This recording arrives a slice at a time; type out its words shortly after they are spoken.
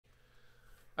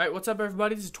All right, what's up,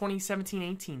 everybody? This is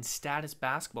 2017-18 Status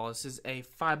Basketball. This is a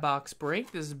 5-box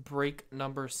break. This is break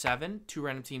number 7. 2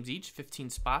 random teams each, 15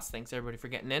 spots. Thanks, everybody, for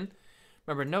getting in.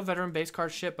 Remember, no veteran base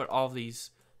cards ship, but all of these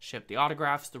ship. The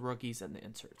autographs, the rookies, and the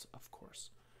inserts, of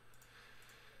course.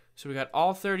 So we got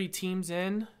all 30 teams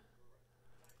in.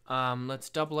 Let's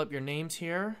double up your names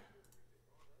here.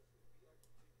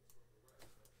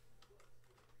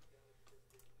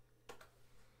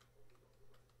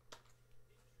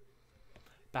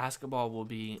 Basketball will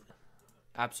be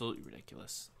absolutely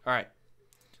ridiculous. All right,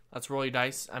 let's roll your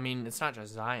dice. I mean, it's not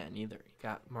just Zion either. You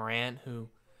got Morant, who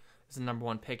is the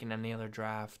 #1 pick in any other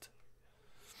draft.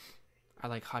 I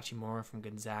like Hachimura from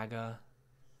Gonzaga.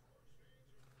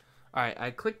 All right,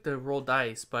 I clicked the roll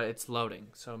dice, but it's loading,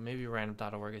 so maybe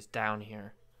random.org is down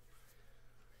here.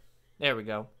 There we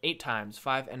go. 8 times,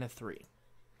 5 and a 3.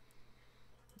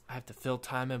 I have to fill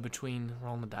time in between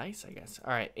rolling the dice, I guess.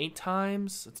 All right, 8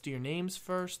 times. Let's do your names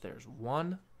first. There's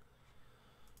 1,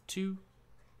 2,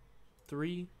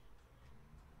 3,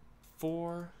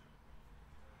 4,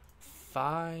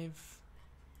 5,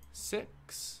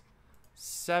 6,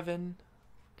 7,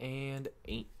 and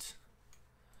 8.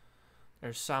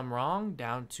 There's some wrong,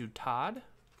 down to Todd.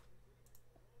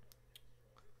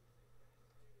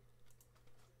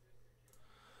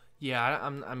 Yeah,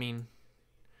 I mean,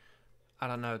 I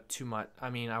don't know too much.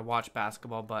 I mean, I watch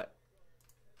basketball, but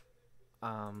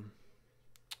I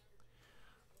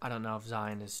don't know if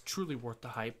Zion is truly worth the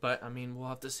hype. But, I mean, we'll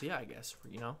have to see, I guess,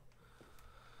 you know.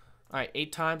 All right,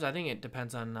 8 times. I think it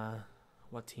depends on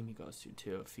what team he goes to,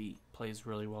 too. If he plays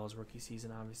really well his rookie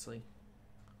season, obviously.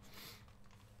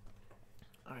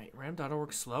 All right,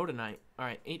 Ram.org slow tonight. All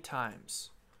right, 8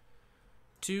 times.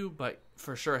 2, but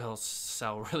for sure he'll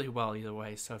sell really well either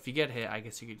way. So if you get hit, I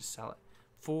guess you could just sell it.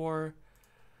 4,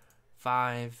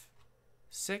 5,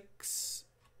 6,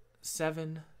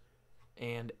 7,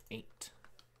 and 8.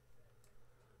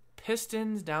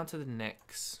 Pistons down to the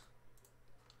Knicks.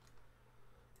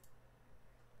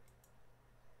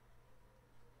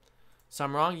 So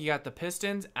I'm wrong. You got the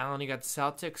Pistons. Alan, you got the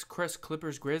Celtics. Chris,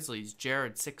 Clippers, Grizzlies.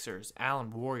 Jared, Sixers. Alan,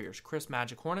 Warriors. Chris,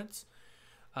 Magic, Hornets.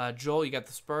 Joel, you got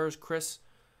the Spurs. Chris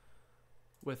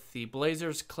with the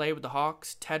Blazers. Clay with the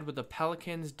Hawks. Ted with the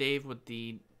Pelicans. Dave with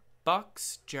the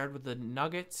Bucks. Jared with the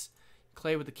Nuggets.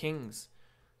 Clay with the Kings.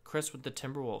 Chris with the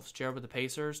Timberwolves. Jared with the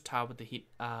Pacers. Todd with the Heat.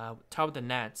 Todd with the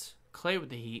Nets. Clay with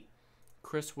the Heat.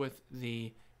 Chris with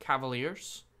the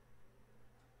Cavaliers.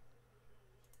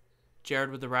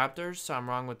 Jared with the Raptors. So I'm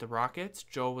wrong with the Rockets.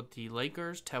 Joel with the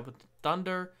Lakers. Ted with the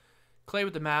Thunder. Clay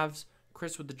with the Mavs.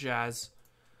 Chris with the Jazz.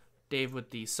 Dave with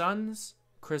the Suns.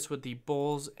 Chris with the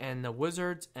Bulls and the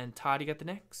Wizards. And Todd, you got the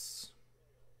Knicks.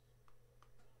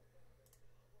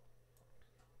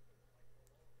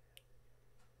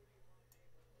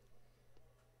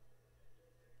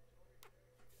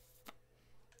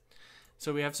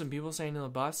 So we have some people saying he'll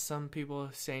bust. Some people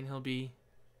saying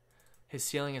his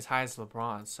ceiling as high as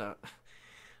LeBron. So,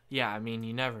 yeah, I mean,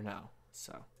 you never know.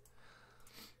 So,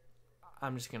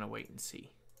 I'm just going to wait and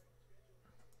see.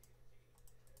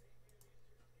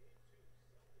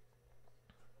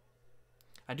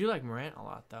 I do like Morant a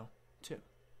lot, though, too.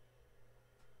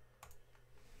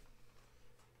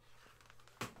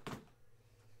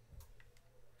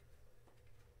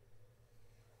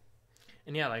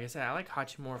 And yeah, like I said, I like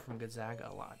Hachimura from Gonzaga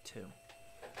a lot, too.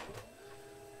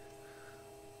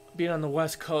 Being on the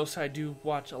West Coast, I do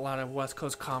watch a lot of West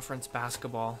Coast Conference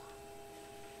basketball.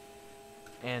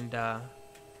 And I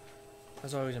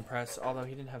was always impressed, although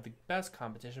he didn't have the best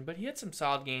competition. But he had some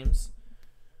solid games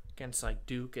against like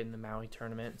Duke in the Maui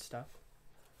tournament and stuff.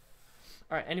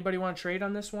 All right, anybody want to trade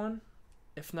on this one?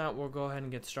 If not, we'll go ahead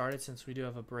and get started since we do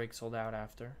have a break sold out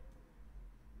after.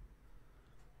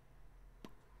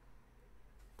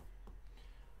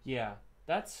 Yeah,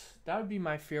 that would be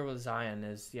my fear with Zion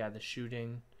is, yeah, the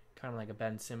shooting, kind of like a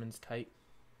Ben Simmons type,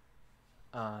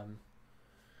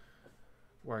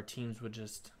 where teams would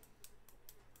just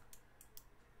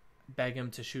beg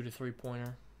him to shoot a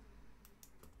three-pointer.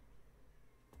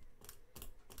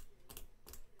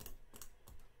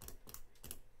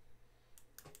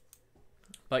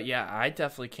 But yeah, I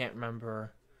definitely can't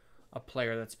remember a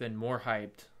player that's been more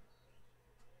hyped,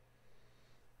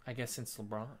 I guess, since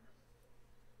LeBron.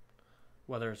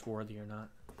 Whether it's worthy or not.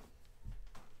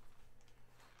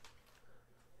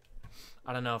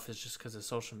 I don't know if it's just because of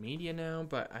social media now,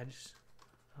 but I just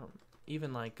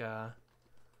even like some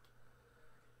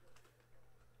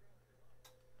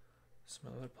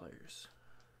other players.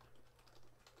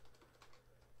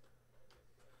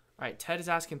 All right, Ted is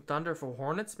asking Thunder for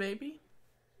Hornets, maybe.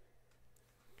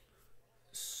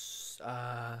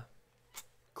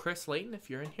 Chris Layton, if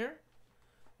you're in here,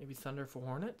 Maybe Thunder for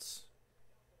Hornets.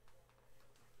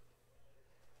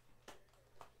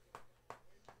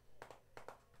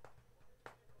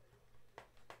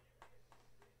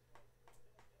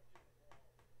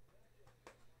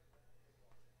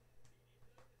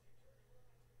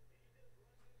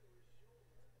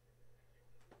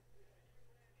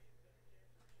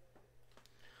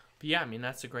 But yeah, I mean,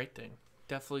 that's a great thing.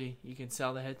 Definitely, you can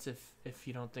sell the hits if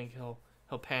you don't think he'll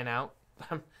pan out.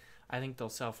 I think they'll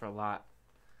sell for a lot.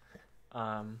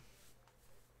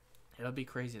 It'll be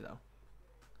crazy though.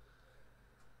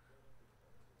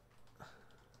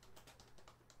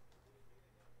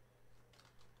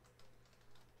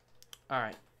 All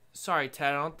right, sorry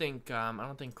Ted. I don't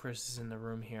think Chris is in the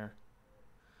room here.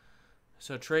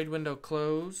 So trade window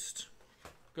closed.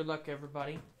 Good luck,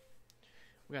 everybody.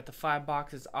 We got the 5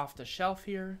 boxes off the shelf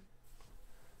here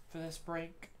for this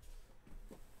break.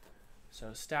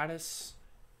 So status,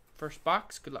 first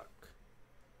box, good luck.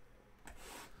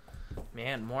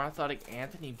 Man, more athletic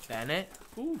Anthony Bennett.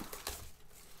 Ooh.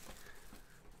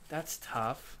 That's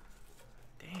tough.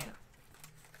 Damn.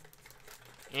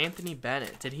 Anthony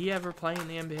Bennett. Did he ever play in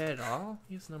the NBA at all?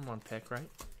 He was the #1 pick, right?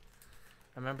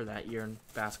 I remember that year in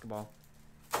basketball.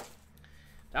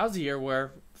 That was the year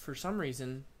where, for some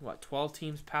reason, 12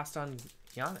 teams passed on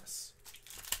Giannis.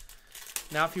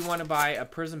 Now, if you want to buy a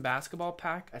Prism basketball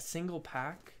pack, a single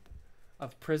pack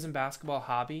of Prism basketball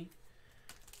hobby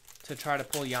to try to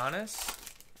pull Giannis,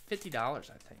 $50,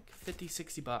 I think.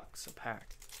 $50-$60 a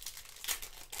pack.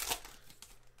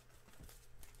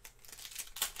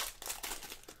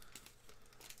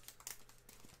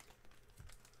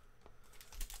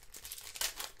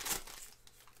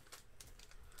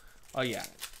 Oh yeah,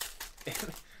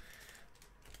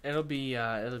 it'll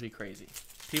be crazy.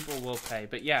 People will pay,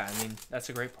 but yeah, I mean that's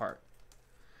a great part.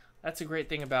 That's a great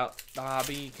thing about the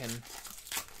hobby.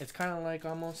 It's kind of like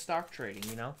almost stock trading,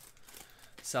 you know.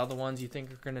 Sell the ones you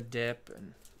think are gonna dip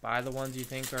and buy the ones you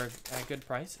think are at good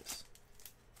prices.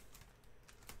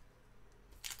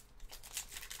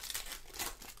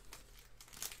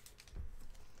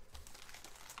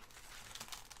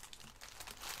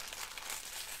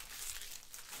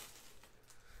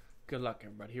 Good luck,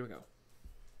 everybody. Here we go.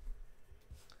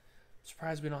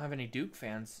 Surprised we don't have any Duke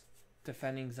fans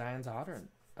defending Zion's honor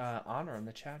in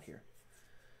the chat here.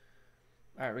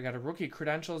 All right, we got a rookie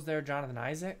credentials there. Jonathan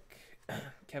Isaac,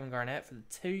 Kevin Garnett for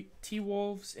the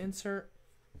T-Wolves insert.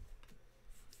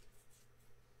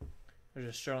 There's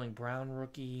a Sterling Brown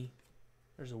rookie.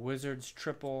 There's a Wizards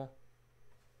triple.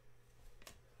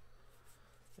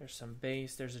 There's some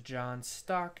base. There's a John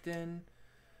Stockton.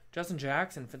 Justin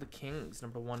Jackson for the Kings,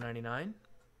 number 199.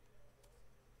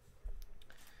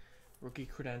 Rookie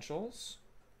credentials.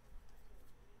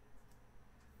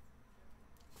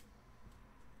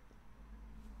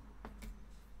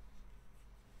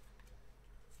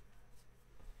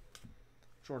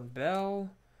 Jordan Bell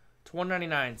to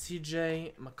 199.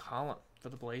 CJ McCollum for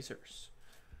the Blazers,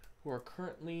 who are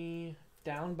currently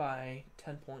down by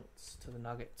 10 points to the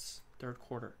Nuggets, third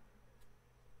quarter.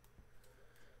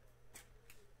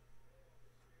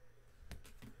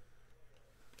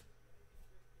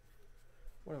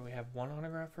 What do we have? One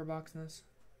autograph per box in this?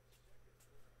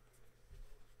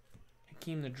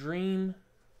 Hakeem the Dream.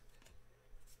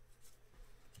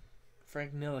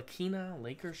 Frank Ntilikina,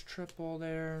 Lakers triple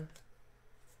there.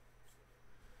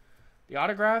 The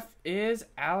autograph is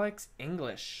Alex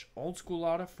English. Old school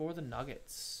auto for the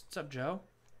Nuggets. What's up, Joe?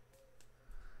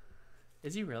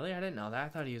 Is he really? I didn't know that. I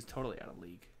thought he was totally out of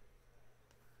league.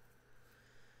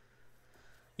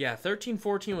 Yeah,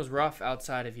 13-14 was rough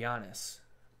outside of Giannis.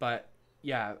 But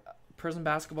yeah, Prism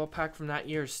basketball pack from that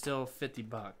year is still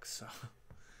 $50. So,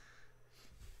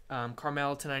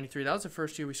 Carmelo to 93. That was the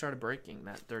first year we started breaking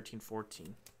that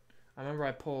 13-14. I remember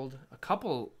I pulled a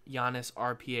couple Giannis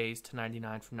RPAs to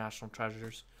 99 from National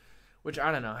Treasures, which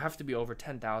I don't know, have to be over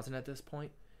 10,000 at this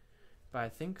point. But I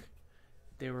think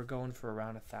they were going for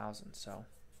around 1,000, so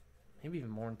maybe even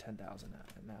more than 10,000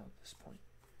 now at this point.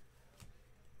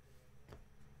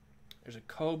 There's a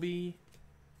Kobe.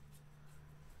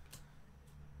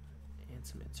 And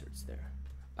some inserts there.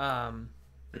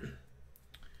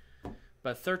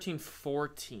 But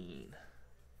 13-14.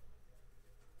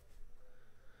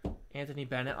 Anthony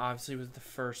Bennett obviously was the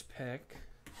first pick.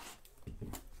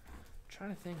 I'm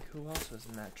trying to think who else was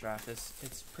in that draft.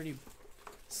 It's pretty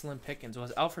slim pickings.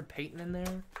 Was Alfred Payton in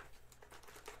there?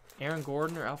 Aaron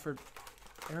Gordon or Alfred?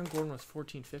 Aaron Gordon was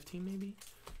 14-15 maybe?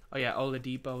 Oh yeah,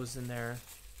 Oladipo was in there.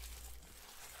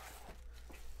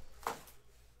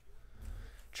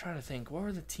 Trying to think, what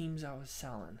were the teams I was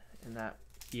selling in that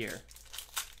year?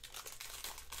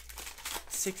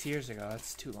 6 years ago.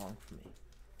 That's too long for me.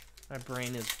 My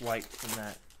brain is wiped from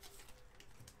that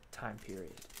time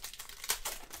period.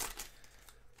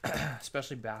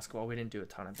 Especially basketball. We didn't do a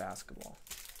ton of basketball.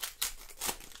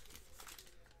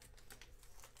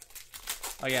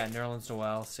 Oh yeah, Nerlens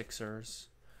Noel, Sixers.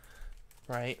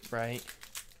 Right.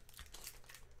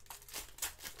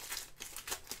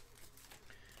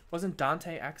 Wasn't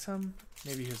Dante Exum?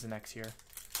 Maybe he was the next year.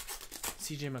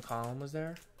 CJ McCollum was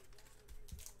there.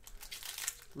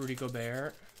 Rudy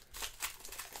Gobert.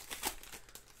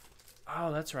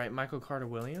 Oh, that's right. Michael Carter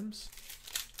Williams.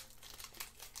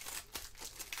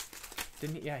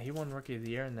 Didn't he? Yeah, he won Rookie of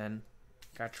the Year and then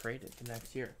got traded the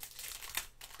next year.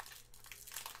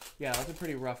 Yeah, that was a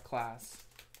pretty rough class.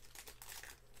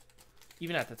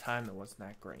 Even at the time, it wasn't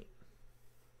that great.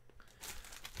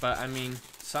 But, I mean,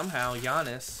 somehow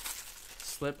Giannis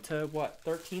slipped to, what,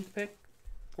 13th pick?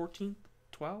 14th?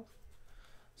 12th?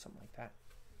 Something like that.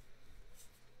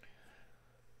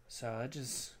 So, it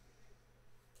just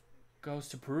goes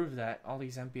to prove that all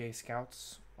these NBA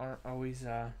scouts aren't always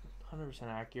 100%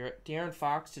 accurate. De'Aaron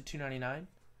Fox to 299.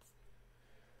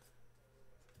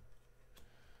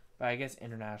 But I guess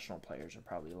international players are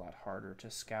probably a lot harder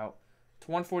to scout.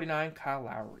 To 149, Kyle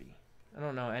Lowry. I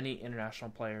don't know any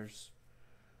international players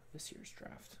this year's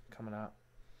draft coming up.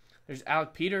 There's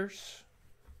Alec Peters.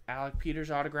 Alec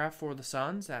Peters autograph for the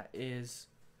Suns. That is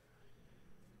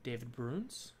David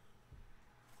Bruins.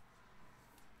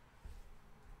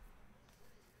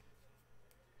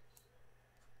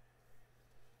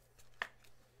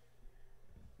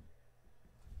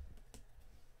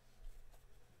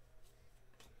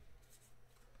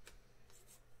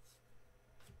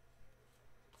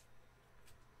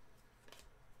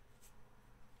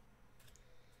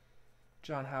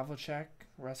 John Havlicek,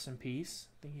 rest in peace.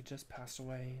 I think he just passed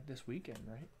away this weekend,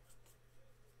 right?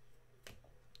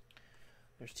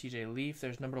 There's TJ Leaf.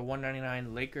 There's number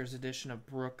 199 Lakers edition of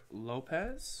Brooke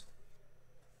Lopez.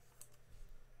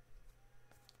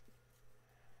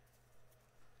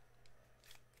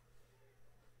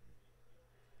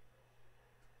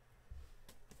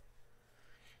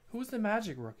 Who was the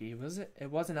Magic rookie?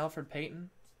 It wasn't Alfred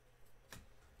Payton?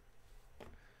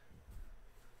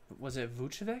 Was it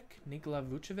Vucevic? Nikola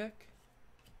Vucevic?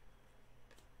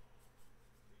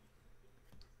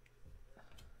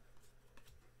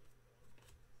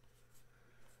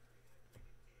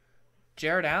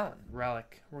 Jared Allen,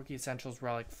 relic. Rookie Essentials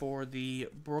relic for the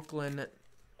Brooklyn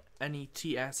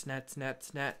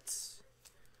Nets.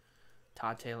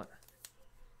 Todd Taylor.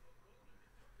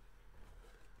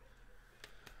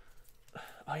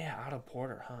 Oh yeah, Otto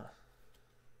Porter, huh?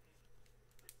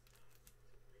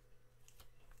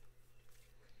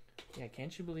 Yeah,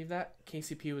 can't you believe that?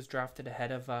 KCP was drafted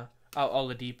ahead of,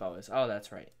 Oladipo is. Oh,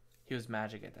 that's right. He was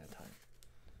Magic at that time.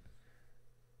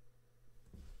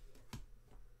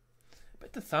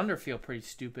 But the Thunder feel pretty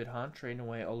stupid, huh? Trading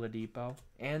away Oladipo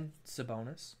and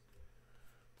Sabonis.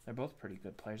 They're both pretty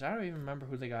good players. I don't even remember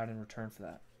who they got in return for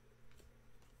that.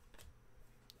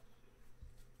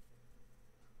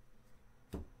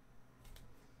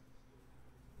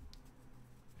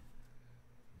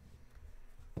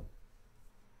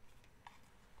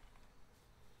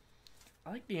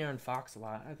 I like De'Aaron Fox a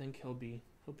lot. I think he'll be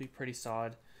pretty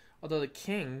solid. Although the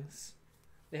Kings,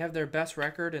 they have their best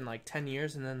record in like 10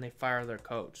 years and then they fire their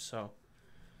coach. So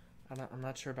I'm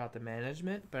not sure about the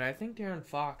management, but I think De'Aaron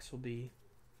Fox will be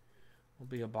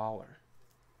a baller.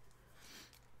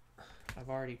 I've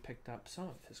already picked up some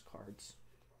of his cards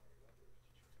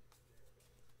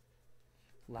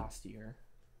last year.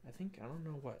 I don't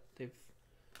know what they've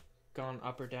gone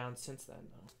up or down since then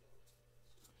though.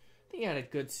 I think he had a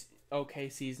good okay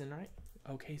season, right?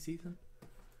 Okay season.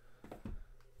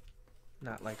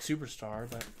 Not like superstar,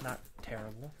 but not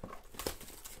terrible.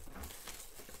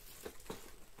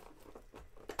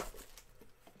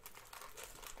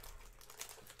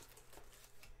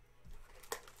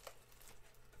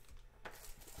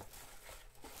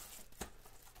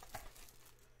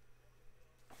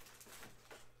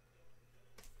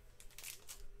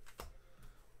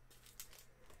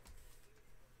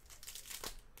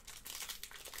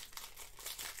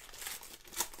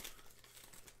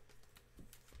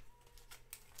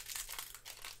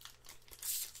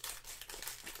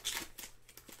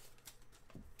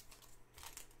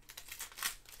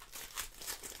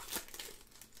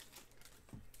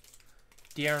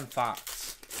 De'Aaron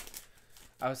Fox.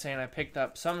 I was saying I picked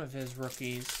up some of his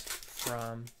rookies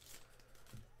from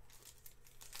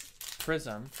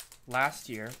Prism last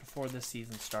year before this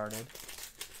season started.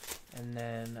 And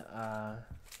then I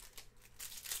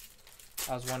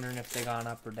was wondering if they gone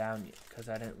up or down yet because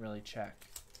I didn't really check.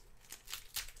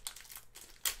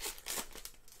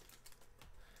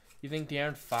 You think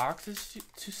De'Aaron Fox's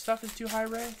stuff is too high,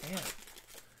 Ray? Damn.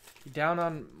 You down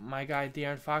on my guy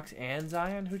De'Aaron Fox and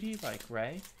Zion? Who do you like,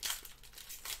 Ray?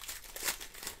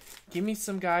 Give me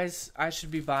some guys I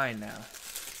should be buying now.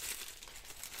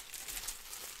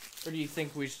 Or do you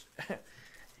think we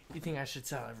you think I should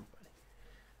sell everybody?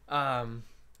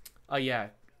 Oh yeah,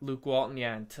 Luke Walton,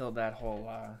 yeah, until that whole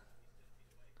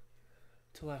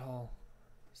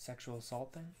sexual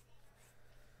assault thing.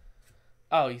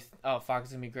 Oh, Fox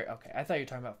is gonna be great. Okay, I thought you were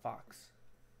talking about Fox.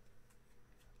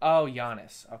 Oh,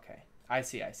 Giannis. Okay, I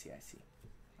see.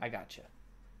 I gotcha.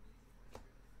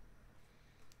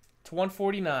 To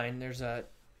 149, there's a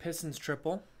Pistons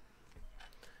triple.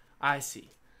 I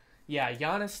see. Yeah,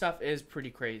 Giannis stuff is pretty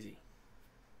crazy.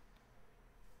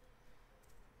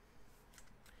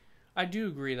 I do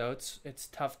agree, though. It's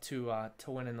tough to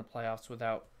win in the playoffs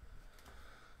without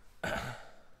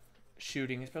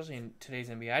shooting, especially in today's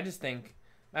NBA. I just think,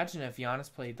 imagine if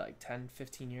Giannis played like 10,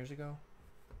 15 years ago,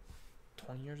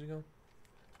 20 years ago.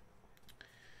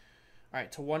 All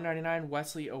right, to 199,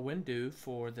 Wesley Owindu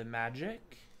for the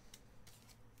Magic.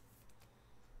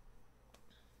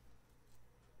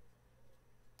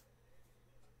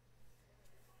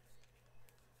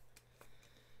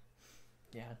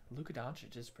 Yeah, Luka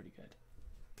Doncic is pretty good.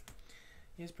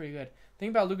 He is pretty good. The thing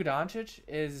about Luka Doncic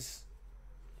is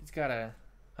he's got a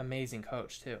amazing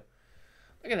coach, too.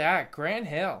 Look at that. Grant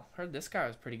Hill. Heard this guy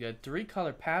was pretty good.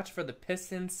 3-color patch for the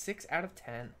Pistons. 6 out of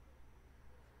 10.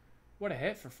 What a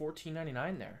hit for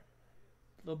 $14.99 there.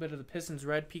 A little bit of the Pistons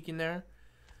red peeking there.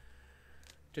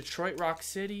 Detroit Rock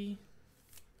City.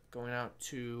 Going out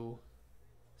to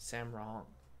Sam Wrong.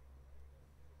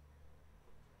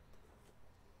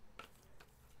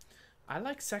 I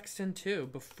like Sexton too.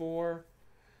 Before,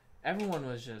 everyone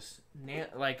was just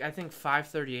like, I think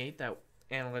 538, that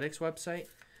analytics website,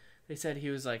 they said he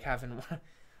was like having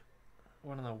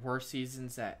one of the worst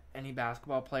seasons that any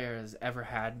basketball player has ever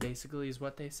had, basically, is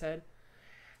what they said.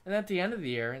 And at the end of the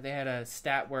year, they had a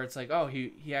stat where it's like, oh,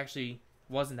 he actually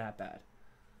wasn't that bad.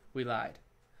 We lied.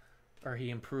 Or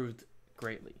he improved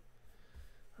greatly.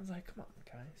 I was like, come on,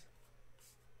 guys.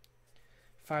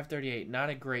 538, not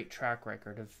a great track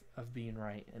record of being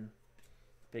right in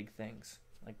big things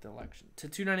like the election. To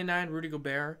 299, Rudy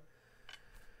Gobert.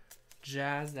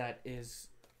 Jazz, that is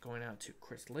going out to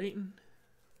Chris Layton.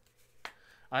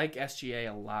 I like SGA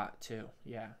a lot too.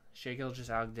 Yeah, Shai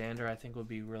Gilgeous-Alexander I think would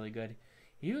be really good.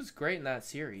 He was great in that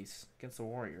series against the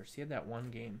Warriors. He had that one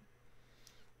game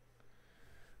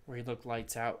where he looked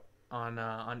lights out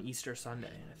on Easter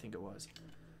Sunday, I think it was.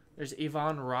 There's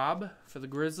Yvonne Robb for the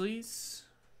Grizzlies.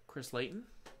 Chris Layton.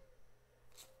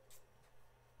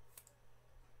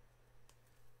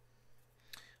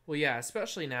 Well, yeah,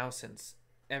 especially now since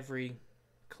every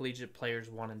collegiate player's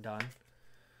one and done.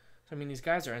 So, I mean, these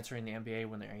guys are entering the NBA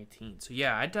when they're 18. So,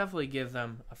 yeah, I'd definitely give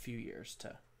them a few years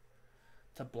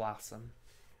to blossom.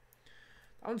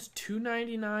 That one's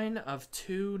 $299 of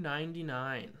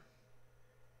 $299.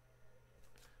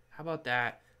 How about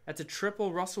that? That's a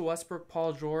triple Russell Westbrook,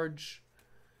 Paul George,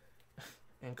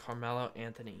 and Carmelo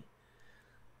Anthony.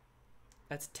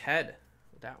 That's Ted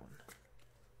with that one.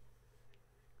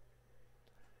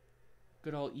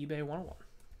 Good old eBay 101.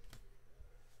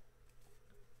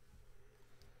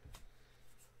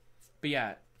 But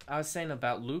yeah, I was saying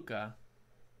about Luka.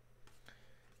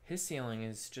 His ceiling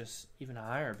is just even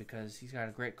higher because he's got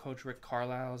a great coach. Rick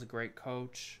Carlisle is a great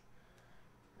coach.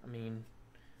 I mean,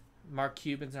 Mark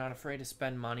Cuban's not afraid to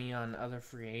spend money on other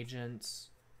free agents.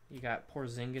 You got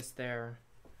Porzingis there.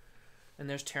 And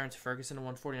there's Terrence Ferguson at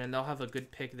 149. They'll have a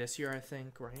good pick this year, I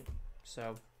think, right?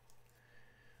 So,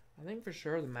 I think for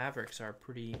sure the Mavericks are a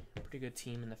pretty good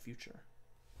team in the future.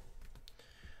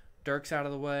 Dirk's out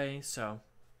of the way, so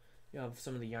you'll have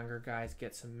some of the younger guys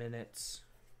get some minutes.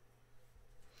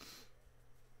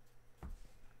 All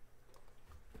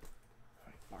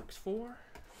right, box 4.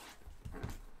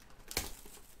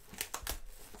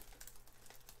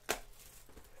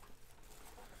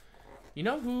 You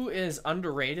know who is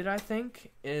underrated, I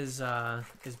think, is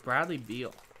Bradley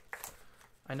Beal.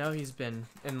 I know he's been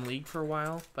in the league for a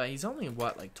while, but he's only,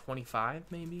 like 25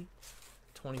 maybe?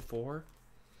 24?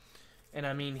 And,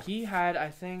 I mean, he had, I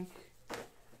think,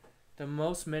 the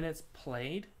most minutes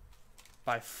played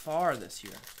by far this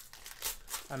year.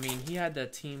 I mean, he had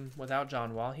that team, without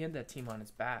John Wall, he had that team on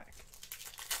his back.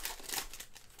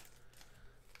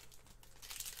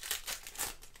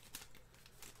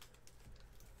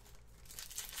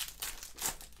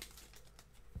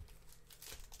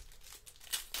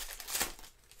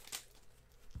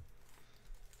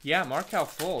 Yeah, Markelle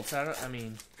Fultz. I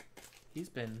mean, he's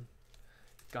been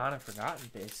gone and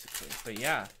forgotten, basically. But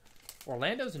yeah,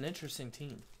 Orlando's an interesting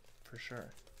team. for sure.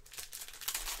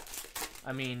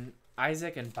 I mean,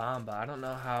 Isaac and Bamba, I don't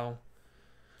know how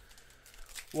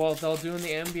well they'll do in the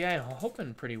NBA. I'm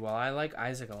hoping pretty well. I like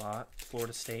Isaac a lot.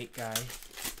 Florida State guy.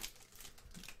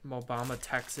 Obama,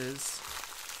 Texas.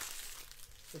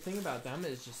 The thing about them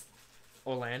is just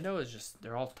Orlando is just,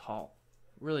 they're all tall.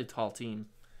 Really tall team.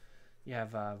 You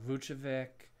have Vucevic,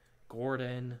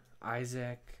 Gordon,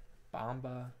 Isaac,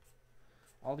 Bamba.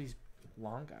 All these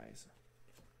long guys.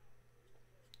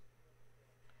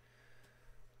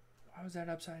 Why was that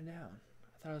upside down?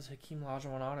 I thought it was Hakeem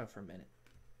Olajuwon auto for a minute.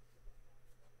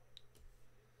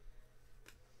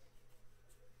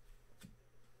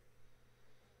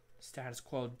 Status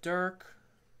quo Dirk.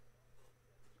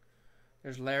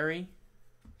 There's Larry.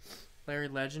 Larry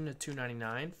Legend at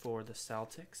 $2.99 for the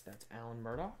Celtics. That's Alan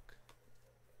Murdoch.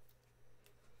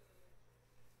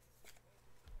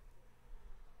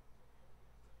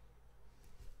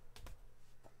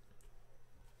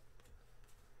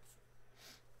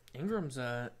 Ingram's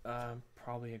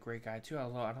probably a great guy too,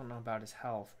 although I don't know about his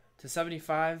health. To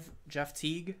 75, Jeff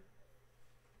Teague.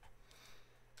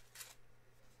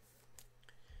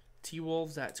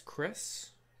 T-Wolves, that's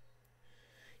Chris.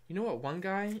 You know what one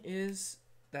guy is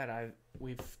that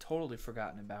we've totally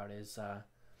forgotten about is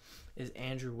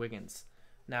Andrew Wiggins.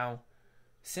 Now,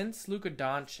 since Luka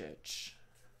Doncic,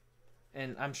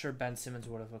 and I'm sure Ben Simmons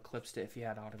would have eclipsed it if he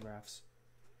had autographs.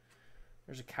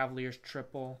 There's a Cavaliers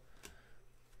triple.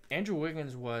 Andrew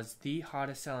Wiggins was the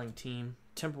hottest selling team,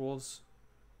 Timberwolves,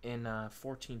 in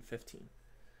 14-15.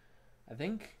 I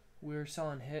think we were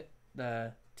selling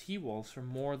the T-Wolves for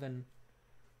more than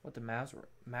what the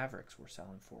Mavericks were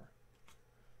selling for.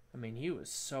 I mean, he was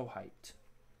so hyped.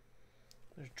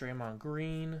 There's Draymond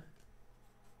Green.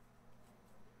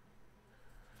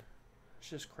 It's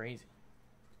just crazy.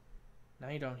 Now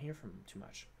you don't hear from him too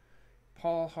much.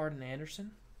 Paul Harden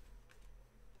Anderson.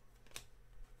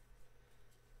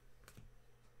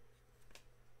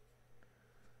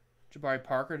 Jabari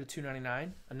Parker to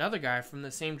 $2.99. Another guy from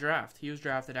the same draft. He was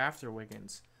drafted after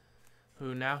Wiggins,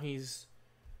 who now he was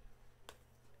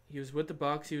with the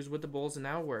Bucks, he was with the Bulls, and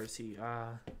now where is he?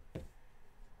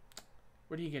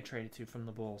 Where do you get traded to from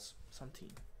the Bulls? Some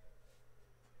team.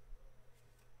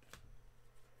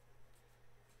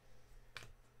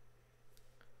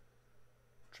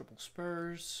 Triple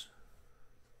Spurs.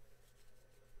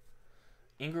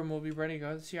 Ingram will be ready to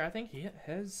go this year. I think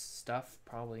his stuff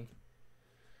probably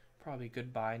a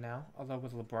good buy now. Although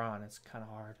with LeBron, it's kind of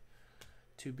hard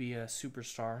to be a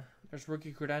superstar. There's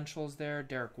rookie credentials there.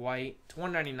 Derek White to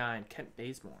 $1.99. Kent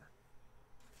Bazemore.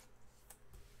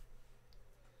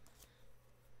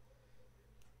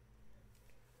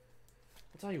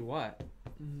 I'll tell you what,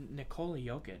 Nikola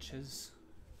Jokic, his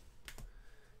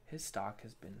stock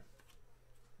has been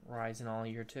rising all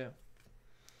year too.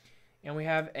 And we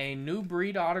have a new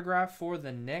breed autograph for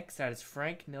the Knicks. That is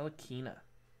Frank Ntilikina.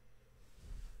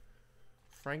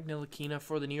 Frank Ntilikina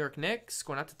for the New York Knicks.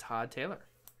 Going out to Todd Taylor.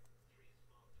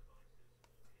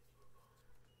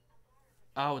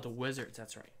 Oh, the Wizards.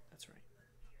 That's right. That's right.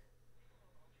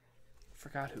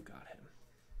 Forgot who got him.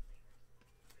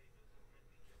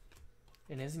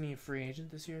 And isn't he a free agent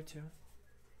this year, too?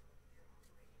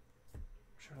 I'm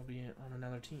sure he'll be on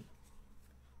another team.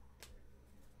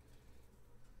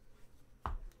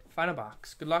 Final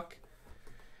box. Good luck.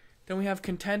 Then we have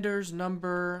contenders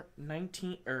number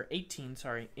 18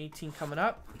 coming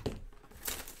up.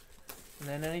 And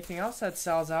then anything else that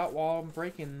sells out while I'm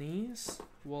breaking these,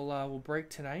 we'll break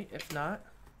tonight. If not,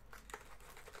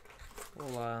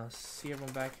 we'll see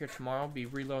everyone back here tomorrow. Be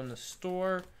reloading the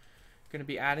store. Going to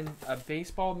be adding a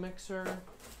baseball mixer.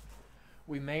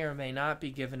 We may or may not be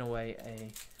giving away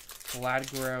a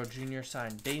Vlad Guerrero Jr.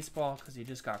 signed baseball because he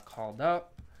just got called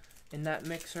up in that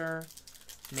mixer.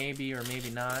 Maybe or maybe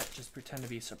not. Just pretend to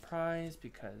be surprised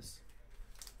because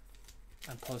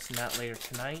I'm posting that later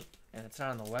tonight and it's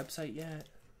not on the website yet.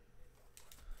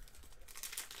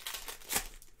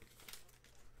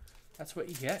 That's what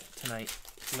you get tonight.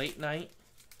 Late night.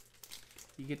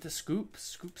 You get the scoop.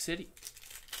 Scoop City.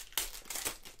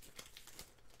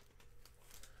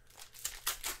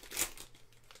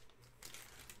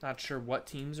 Not sure what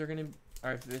teams are going to,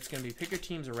 or if it's going to be pick your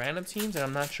teams or random teams, and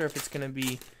I'm not sure if it's going to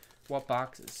be what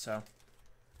boxes. So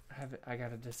I got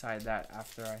to decide that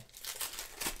after I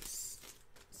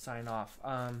sign off.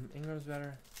 Ingram's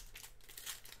better.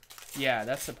 Yeah,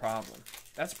 that's the problem.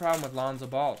 That's the problem with Lonzo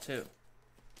Ball too.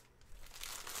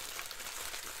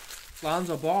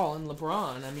 Lonzo Ball and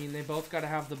LeBron, I mean, they both got to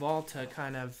have the ball to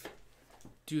kind of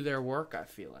do their work, I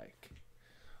feel like.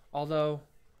 Although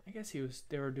I guess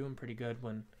they were doing pretty good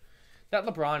when that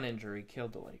LeBron injury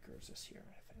killed the Lakers this year,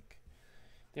 I think.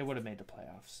 They would have made the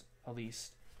playoffs at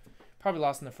least. Probably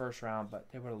lost in the first round,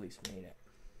 but they would at least made it.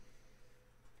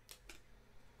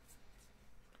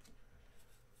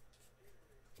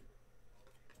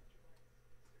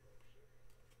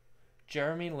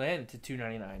 Jeremy Lin to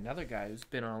 299. Another guy who's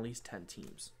been on at least 10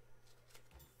 teams.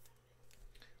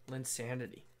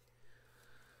 Linsanity.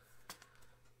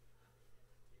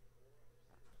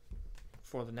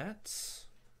 For the Nets.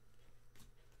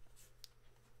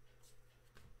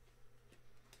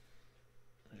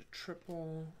 There's a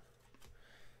triple.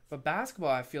 But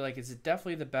basketball, I feel like, is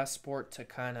definitely the best sport to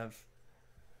kind of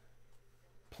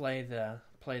play the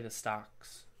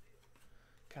stocks.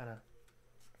 Kind of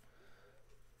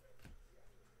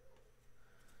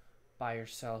buy or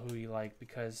sell who you like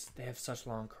because they have such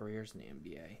long careers in the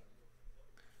NBA.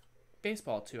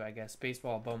 Baseball too, I guess.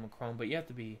 Baseball, Bowman Chrome, but you have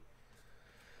to be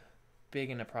big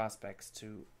into prospects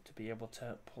to be able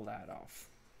to pull that off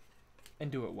and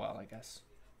do it well, I guess.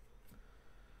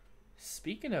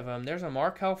 Speaking of them, there's a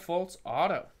Markelle Fultz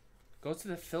auto. Goes to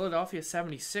the Philadelphia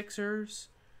 76ers.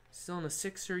 Still in the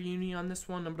Sixer uni on this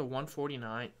one, number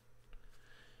 149.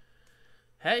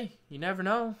 Hey, you never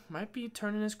know. Might be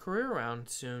turning his career around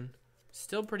soon.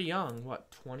 Still pretty young.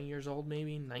 What, 20 years old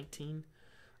maybe? 19?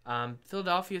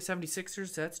 Philadelphia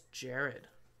 76ers, that's Jared.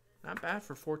 Not bad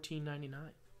for $14.99.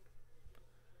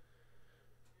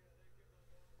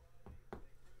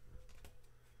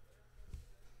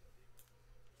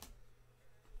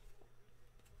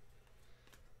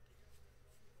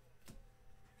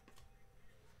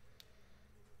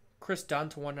 Chris Dunn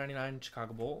to 199,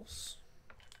 Chicago Bulls.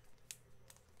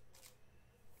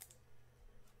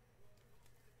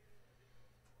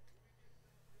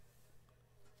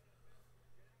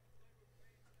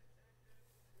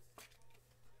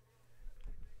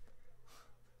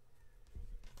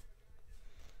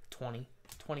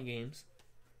 $20 games.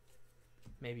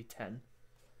 Maybe 10.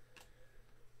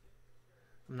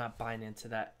 I'm not buying into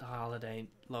that Holiday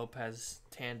Lopez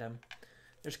tandem.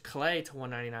 There's Clay to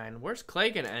 199. Where's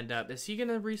Clay going to end up? Is he going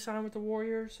to re-sign with the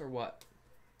Warriors or what?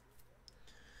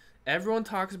 Everyone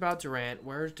talks about Durant.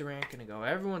 Where's Durant going to go?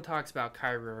 Everyone talks about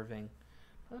Kyrie Irving.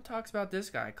 No one talks about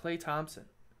this guy, Klay Thompson.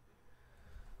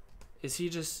 Is he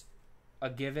just a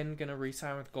given going to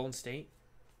re-sign with Golden State?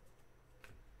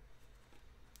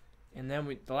 And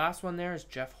then the last one there is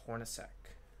Jeff Hornacek.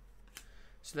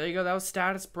 So there you go. That was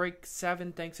Status Break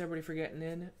 7. Thanks, everybody, for getting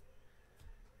in.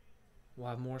 We'll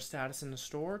have more status in the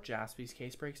store,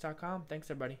 jaspyscasebreaks.com. Thanks,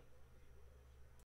 everybody.